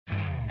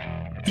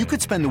You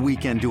could spend the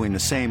weekend doing the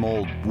same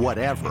old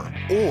whatever,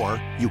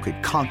 or you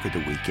could conquer the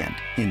weekend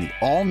in the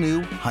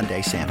all-new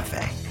Hyundai Santa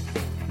Fe.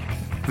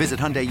 Visit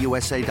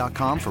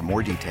HyundaiUSA.com for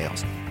more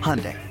details.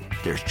 Hyundai,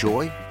 there's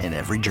joy in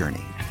every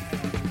journey.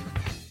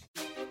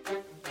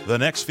 The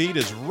next feed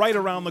is right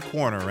around the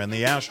corner, and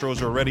the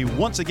Astros are ready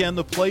once again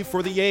to play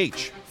for the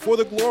H, for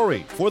the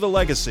glory, for the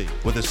legacy.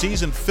 With a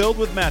season filled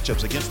with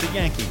matchups against the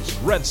Yankees,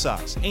 Red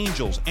Sox,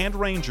 Angels, and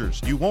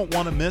Rangers, you won't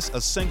want to miss a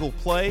single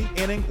play,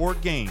 inning, or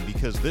game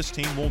because this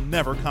team will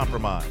never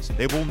compromise.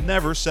 They will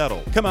never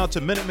settle. Come out to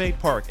Minute Maid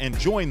Park and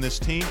join this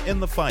team in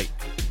the fight.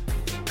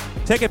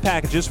 Ticket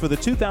packages for the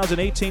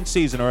 2018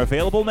 season are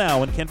available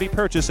now and can be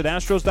purchased at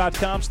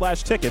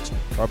Astros.com/tickets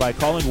or by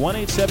calling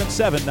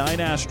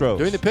 1-877-9-ASTROS.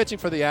 Doing the pitching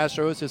for the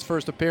Astros, his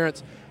first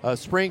appearance of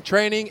spring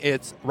training,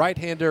 it's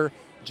right-hander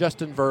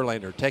Justin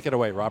Verlander. Take it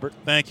away, Robert.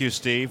 Thank you,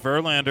 Steve.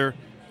 Verlander,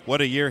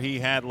 what a year he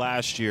had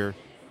last year.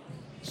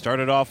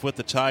 Started off with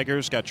the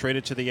Tigers, got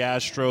traded to the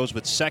Astros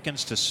with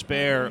seconds to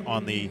spare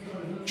on the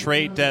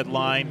trade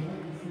deadline.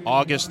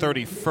 August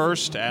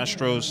 31st,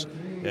 Astros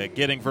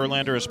getting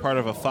Verlander as part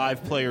of a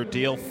 5-player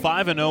deal.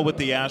 5-0 with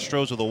the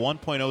Astros with a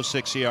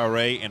 1.06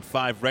 ERA and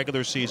 5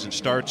 regular season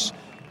starts.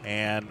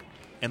 And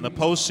in the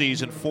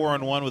postseason,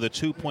 4-1 with a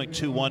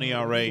 2.21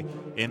 ERA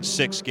in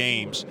 6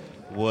 games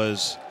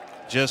was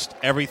just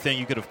everything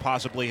you could have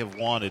possibly have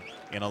wanted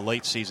in a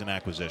late season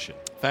acquisition.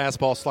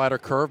 Fastball, slider,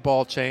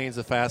 curveball change.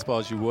 The fastball,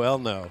 as you well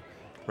know,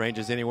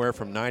 ranges anywhere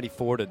from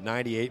 94 to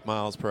 98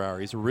 miles per hour.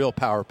 He's a real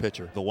power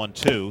pitcher. The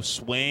 1-2,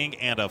 swing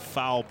and a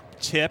foul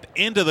tip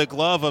into the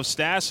glove of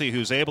Stassi,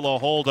 who's able to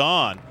hold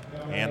on.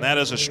 And that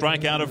is a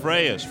strikeout of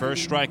Reyes.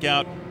 First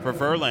strikeout for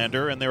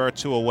Verlander, and there are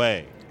 2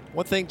 away.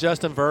 One thing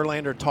Justin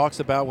Verlander talks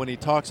about when he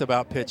talks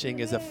about pitching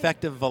is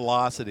effective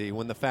velocity.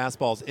 When the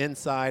fastball's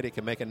inside, it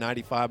can make a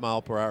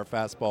 95-mile-per-hour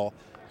fastball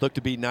look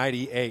to be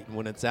 98. And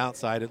when it's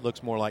outside, it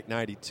looks more like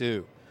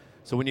 92.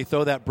 So when you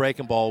throw that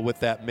breaking ball with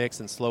that mix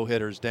and slow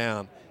hitters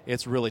down,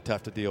 it's really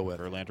tough to deal with.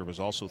 Verlander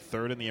was also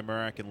 3rd in the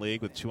American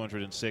League with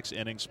 206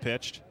 innings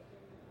pitched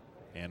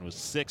and was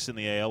 6th in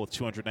the AL with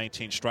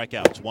 219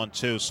 strikeouts.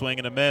 1-2, swing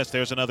and a miss.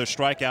 There's another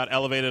strikeout,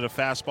 elevated a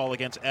fastball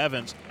against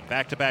Evans.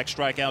 Back-to-back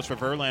strikeouts for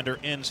Verlander,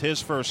 ends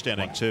his first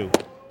inning.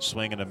 1-2,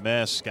 swing and a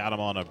miss, got him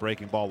on a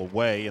breaking ball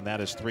away, and that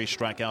is 3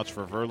 strikeouts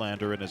for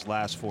Verlander in his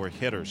last 4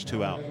 hitters,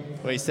 2 out.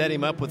 Well, he set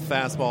him up with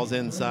fastballs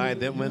inside,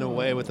 then went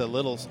away with a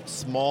little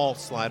small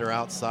slider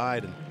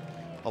outside. And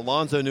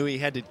Alonso knew he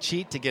had to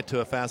cheat to get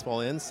to a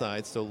fastball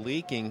inside, so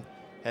Leaking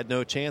had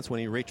no chance when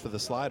he reached for the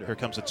slider. Here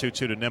comes a 2-2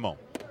 to Nimmo.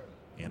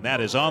 And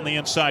that is on the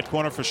inside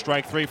corner for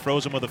strike 3.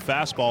 Frozen with a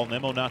fastball.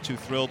 Nimmo not too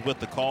thrilled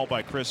with the call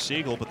by Chris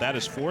Siegel, but that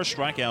is 4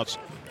 strikeouts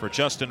for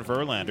Justin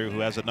Verlander,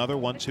 who has another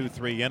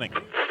 1-2-3 inning.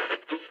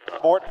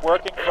 Mort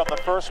working from the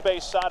first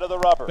base side of the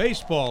rubber.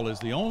 Baseball is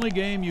the only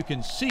game you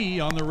can see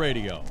on the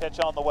radio.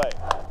 Pitch on the way.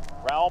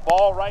 Ground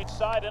ball right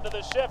side into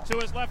the shift. To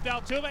his left,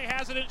 Altuve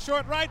has it in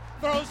short right.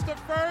 Throws to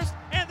first.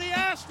 And the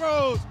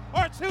Astros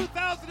are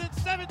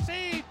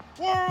 2017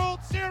 World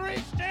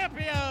Series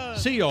champions.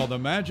 See all the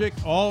magic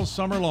all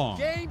summer long.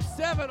 Game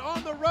 7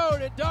 on the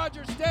road at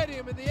Dodger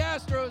Stadium, and the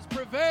Astros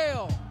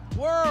prevail.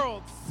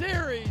 World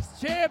Series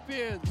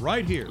champions.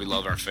 Right here. We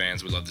love our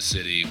fans. We love the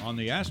city. On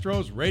the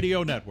Astros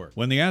Radio Network.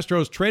 When the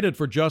Astros traded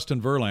for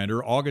Justin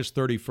Verlander August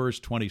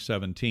 31st,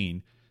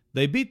 2017,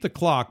 they beat the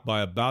clock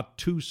by about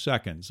 2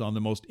 seconds on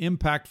the most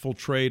impactful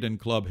trade in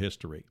club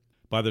history.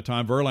 By the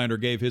time Verlander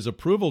gave his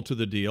approval to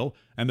the deal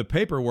and the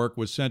paperwork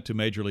was sent to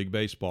Major League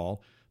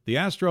Baseball, the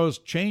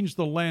Astros changed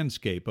the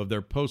landscape of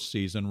their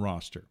postseason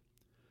roster.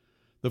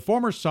 The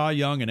former Cy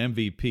Young and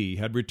MVP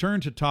had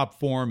returned to top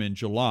form in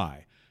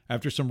July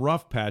after some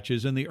rough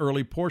patches in the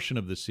early portion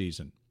of the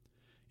season.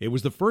 It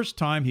was the first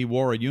time he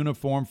wore a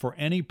uniform for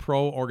any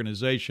pro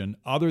organization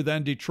other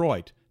than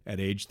Detroit at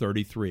age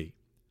 33.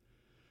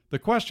 The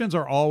questions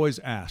are always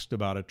asked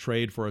about a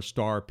trade for a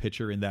star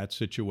pitcher in that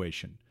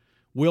situation.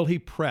 Will he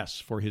press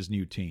for his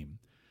new team?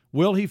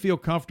 Will he feel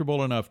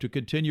comfortable enough to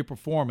continue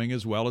performing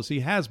as well as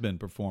he has been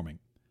performing?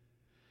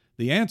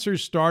 The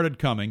answers started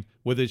coming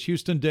with his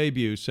Houston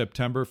debut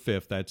September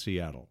 5th at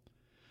Seattle.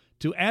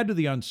 To add to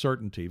the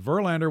uncertainty,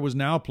 Verlander was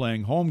now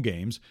playing home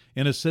games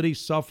in a city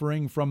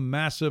suffering from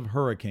massive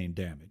hurricane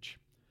damage.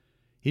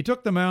 He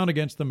took the mound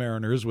against the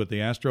Mariners with the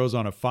Astros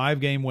on a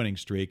 5-game winning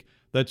streak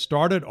that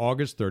started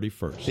August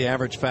 31st. The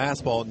average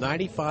fastball,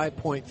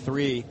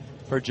 95.3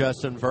 for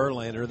Justin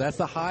Verlander. That's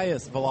the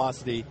highest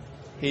velocity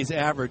he's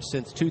averaged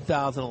since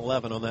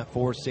 2011 on that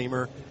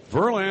 4-seamer.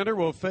 Verlander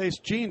will face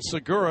Gene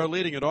Segura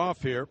leading it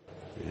off here.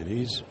 And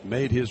he's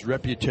made his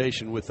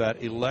reputation with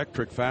that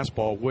electric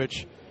fastball,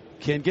 which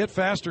can get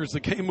faster as the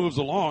game moves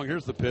along.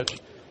 Here's the pitch.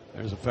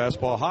 There's a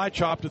fastball, high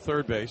chop to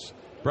third base.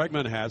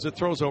 Bregman has it,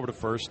 throws over to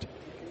first.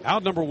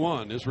 Out number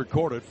 1 is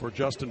recorded for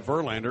Justin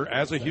Verlander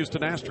as a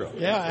Houston Astro.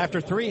 Yeah,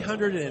 after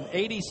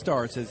 380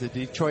 starts as a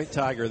Detroit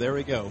Tiger, there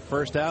we go.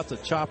 First out's a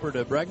chopper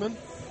to Bregman.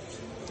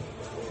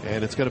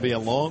 And it's going to be a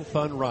long,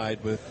 fun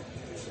ride with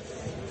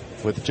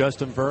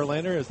Justin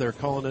Verlander, as they're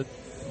calling it,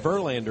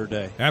 Verlander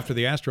Day. After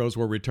the Astros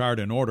were retired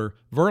in order,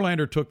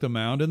 Verlander took the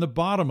mound in the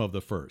bottom of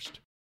the first.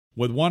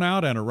 With one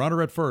out and a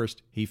runner at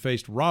first, he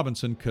faced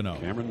Robinson Cano.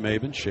 Cameron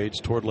Maybin shades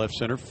toward left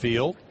center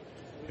field.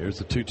 Here's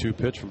the 2-2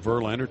 pitch from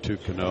Verlander to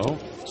Cano.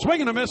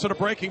 Swing and a miss at a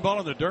breaking ball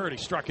in the dirt. He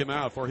struck him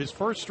out for his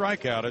first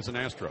strikeout as an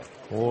Astro.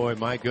 Boy,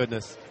 my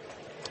goodness.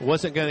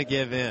 Wasn't going to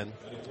give in.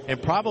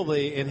 And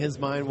probably in his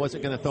mind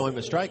wasn't going to throw him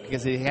a strike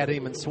because he had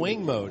him in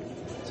swing mode.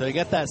 So he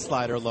got that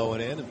slider low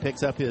and in and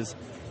picks up his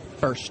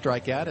first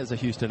strikeout as a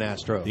Houston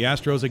Astro. The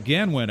Astros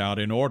again went out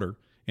in order.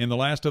 In the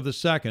last of the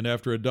second,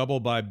 after a double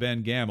by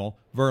Ben Gamel,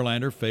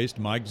 Verlander faced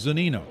Mike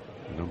Zunino.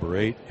 Number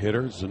 8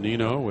 hitter,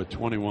 Zunino, with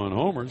 21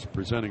 homers,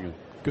 presenting a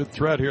good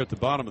threat here at the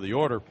bottom of the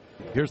order.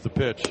 Here's the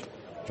pitch.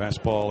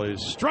 Fastball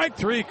is strike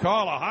 3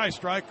 call, a high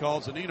strike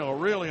call.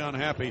 Zunino really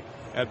unhappy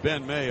at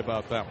Ben May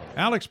about that one.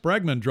 Alex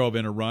Bregman drove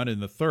in a run in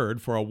the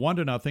third for a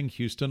 1-0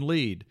 Houston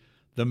lead.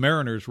 The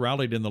Mariners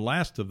rallied in the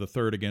last of the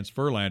third against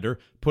Verlander,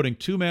 putting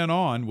 2 men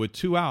on with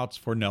 2 outs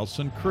for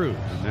Nelson Cruz.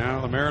 And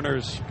now the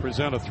Mariners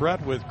present a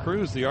threat with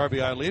Cruz, the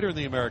RBI leader in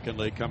the American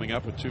League, coming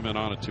up with 2 men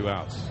on and 2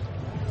 outs.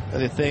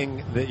 And the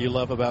thing that you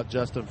love about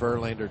Justin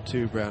Verlander,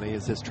 too, Brownie,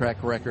 is his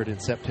track record in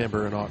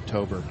September and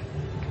October.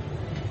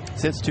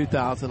 Since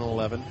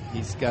 2011,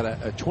 he's got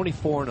a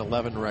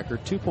 24-11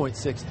 record,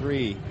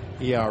 2.63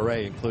 ERA,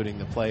 including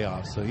the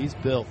playoffs. So he's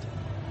built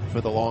for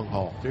the long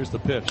haul. Here's the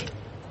pitch.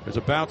 There's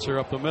a bouncer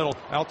up the middle.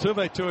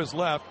 Altuve to his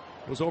left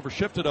was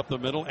overshifted up the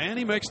middle, and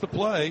he makes the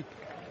play.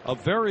 A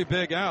very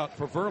big out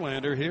for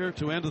Verlander here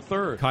to end the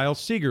third. Kyle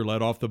Seager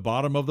led off the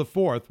bottom of the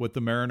fourth with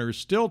the Mariners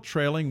still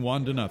trailing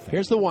 1-0.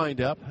 Here's the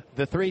windup,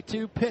 the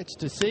 3-2 pitch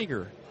to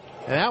Seager.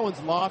 And that one's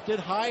lofted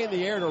high in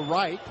the air to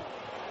right.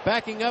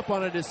 Backing up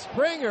on it is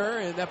Springer,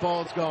 and that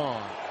ball's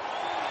gone.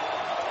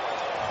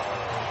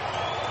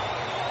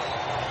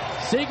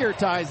 Seager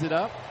ties it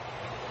up.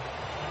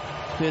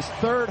 His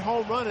third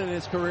home run in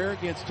his career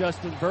against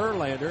Justin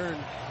Verlander, and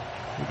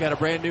we've got a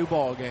brand new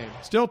ball game.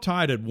 Still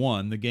tied at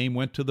 1, the game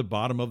went to the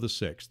bottom of the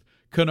sixth.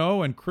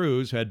 Cano and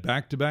Cruz had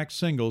back-to-back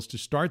singles to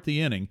start the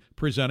inning,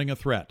 presenting a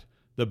threat.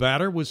 The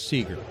batter was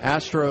Seager.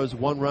 Astros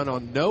 1 run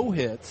on no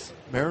hits.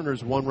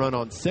 Mariners 1 run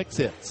on 6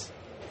 hits.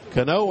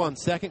 Cano on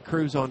second,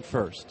 Cruz on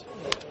first.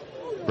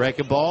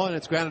 Breaking ball, and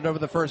it's grounded over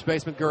the first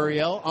baseman,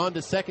 Gurriel. On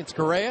to second,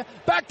 Correa.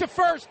 Back to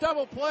first,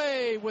 double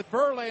play with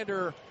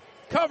Verlander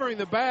covering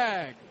the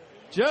bag.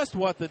 Just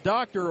what the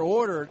doctor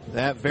ordered.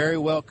 That very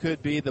well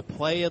could be the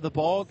play of the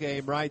ball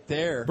game right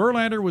there.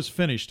 Verlander was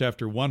finished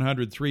after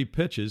 103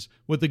 pitches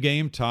with the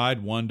game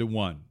tied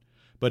 1-1.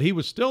 But he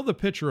was still the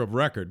pitcher of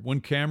record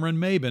when Cameron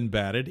Maybin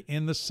batted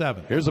in the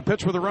seventh. Here's a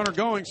pitch with a runner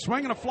going,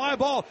 swinging a fly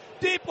ball,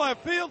 deep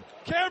left field.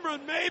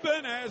 Cameron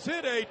Maybin has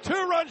hit a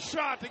 2-run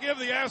shot to give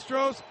the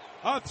Astros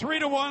a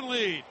 3-1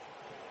 lead.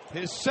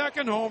 His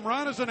second home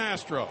run as an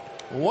Astro.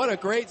 What a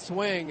great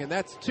swing, and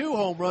that's 2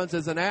 home runs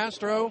as an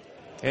Astro.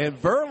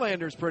 And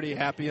Verlander's pretty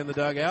happy in the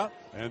dugout.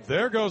 And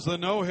there goes the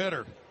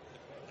no-hitter.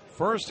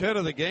 First hit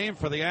of the game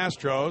for the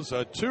Astros,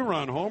 a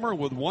 2-run homer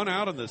with 1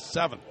 out in the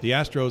 7th. The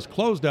Astros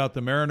closed out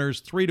the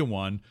Mariners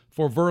 3-1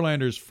 for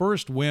Verlander's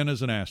first win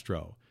as an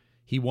Astro.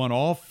 He won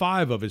all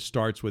 5 of his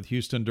starts with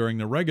Houston during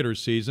the regular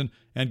season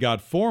and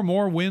got 4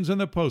 more wins in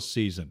the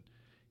postseason.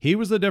 He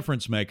was the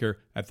difference maker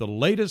at the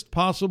latest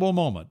possible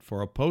moment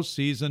for a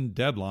postseason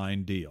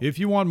deadline deal. If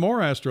you want more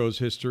Astros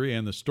history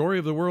and the story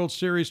of the World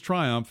Series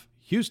triumph,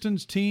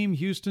 Houston's Team,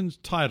 Houston's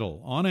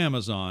Title on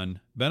Amazon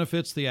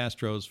benefits the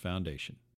Astros Foundation.